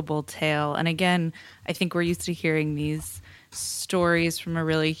unbelievable tale. And again, I think we're used to hearing these stories from a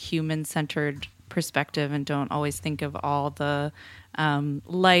really human-centered perspective and don't always think of all the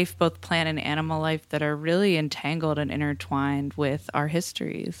life, both plant and animal life, that are really entangled and intertwined with our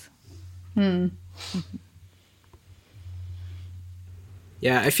histories.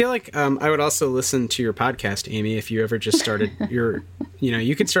 Yeah, I feel like I would also listen to your podcast, Amy, if you ever just started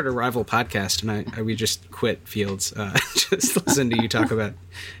you could start a rival podcast and I would just quit Fields. Just listen to you talk about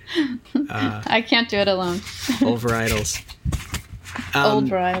I can't do it alone. Old varietals. Old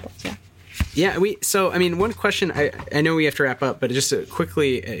varietals, yeah. Yeah, one question, I know we have to wrap up, but just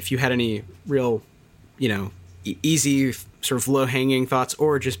quickly, if you had any real, easy, sort of low-hanging thoughts,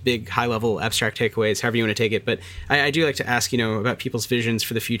 or just big, high-level abstract takeaways, however you want to take it. But I do like to ask, about people's visions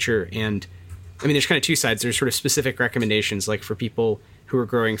for the future. And I mean, there's kind of two sides. There's sort of specific recommendations, like for people who are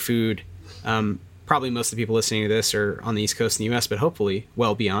growing food. Probably most of the people listening to this are on the East Coast in the U.S., but hopefully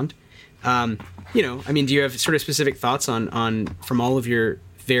well beyond. I mean, do you have sort of specific thoughts on from all of your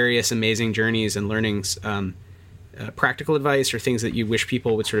various amazing journeys and learnings, practical advice or things that you wish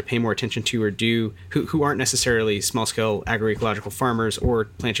people would sort of pay more attention to or do who aren't necessarily small-scale agroecological farmers or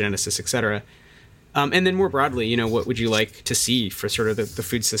plant geneticists, et cetera? And then more broadly, what would you like to see for sort of the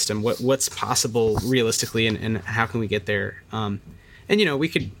food system? What's possible realistically, and how can we get there?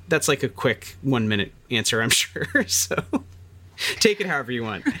 That's like a quick 1-minute answer, I'm sure. So take it however you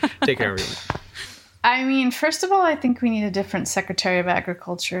want. I mean, first of all, I think we need a different Secretary of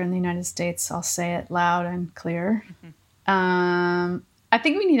Agriculture in the United States. I'll say it loud and clear. Mm-hmm. I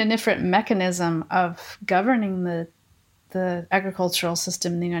think we need a different mechanism of governing the agricultural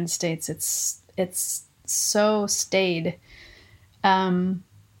system in the United States. It's so staid. I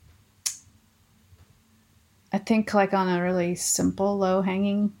think like on a really simple,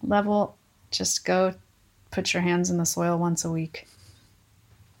 low-hanging level, just go put your hands in the soil once a week.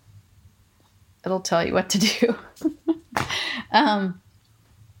 It'll tell you what to do. I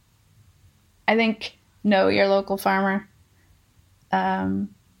think know your local farmer. One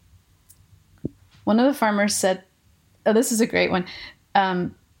of the farmers said, this is a great one.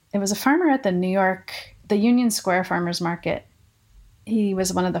 It was a farmer at the Union Square Farmers Market. He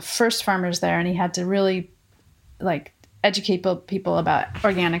was one of the first farmers there, and he had to really educate people about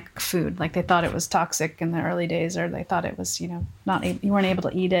organic food. Like they thought it was toxic in the early days, or they thought it was, you weren't able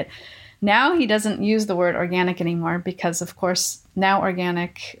to eat it. Now he doesn't use the word organic anymore because, of course, now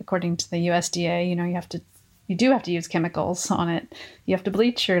organic, according to the USDA, you do have to use chemicals on it. You have to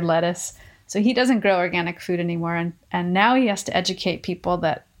bleach your lettuce. So he doesn't grow organic food anymore. And now he has to educate people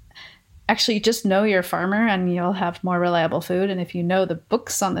that actually just know your farmer and you'll have more reliable food. And if you know the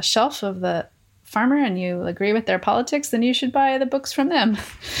books on the shelf of the farmer and you agree with their politics, then you should buy the books from them.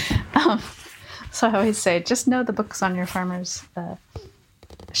 So I always say, just know the books on your farmer's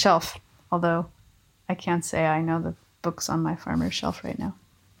shelf. Although I can't say I know the books on my farmer's shelf right now.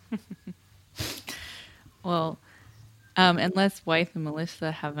 Well, unless Wythe and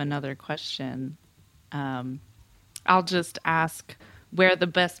Melissa have another question, I'll just ask where the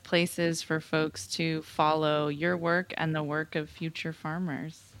best places for folks to follow your work and the work of Future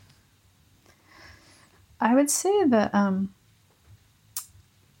Farmers. I would say that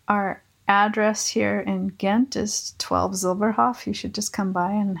our address here in Ghent is 12 Zilberhof. You should just come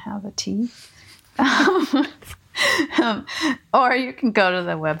by and have a tea. Or you can go to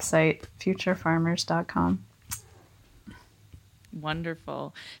the website, futurefarmers.com.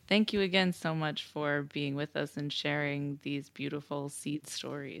 Wonderful. Thank you again so much for being with us and sharing these beautiful seed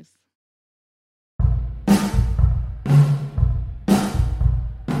stories.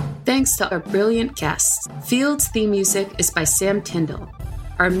 Thanks to our brilliant guests. Fields theme music is by Sam Tyndall.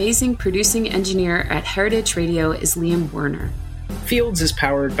 Our amazing producing engineer at Heritage Radio is Liam Werner. Fields is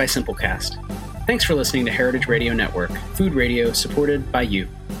powered by Simplecast. Thanks for listening to Heritage Radio Network, food radio supported by you.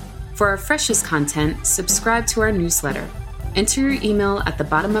 For our freshest content, subscribe to our newsletter. Enter your email at the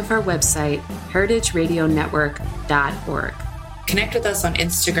bottom of our website, heritageradionetwork.org. Connect with us on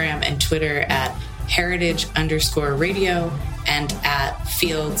Instagram and Twitter at heritage_radio and at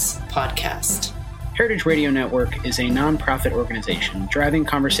Fields Podcast. Heritage Radio Network is a nonprofit organization driving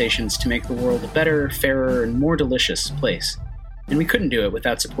conversations to make the world a better, fairer, and more delicious place. And we couldn't do it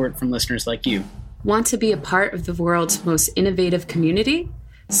without support from listeners like you. Want to be a part of the world's most innovative community?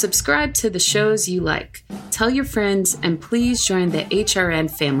 Subscribe to the shows you like. Tell your friends, and please join the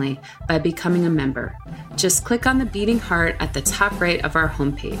HRN family by becoming a member. Just click on the beating heart at the top right of our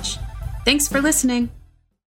homepage. Thanks for listening.